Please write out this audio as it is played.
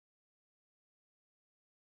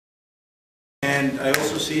And I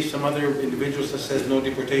also see some other individuals that says no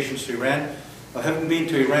deportations to Iran. I haven't been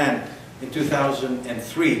to Iran in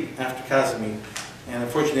 2003 after Kazemi, and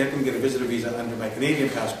unfortunately I couldn't get a visitor visa under my Canadian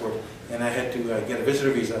passport, and I had to get a visitor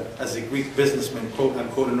visa as a Greek businessman, quote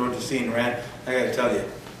unquote, in order to see in Iran. I got to tell you,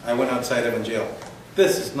 I went outside of jail.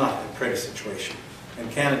 This is not a pretty situation, and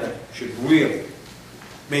Canada should really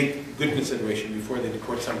make good consideration before they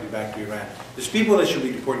deport somebody back to Iran. There's people that should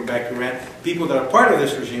be deported back to Iran, people that are part of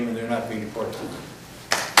this regime and they're not being deported.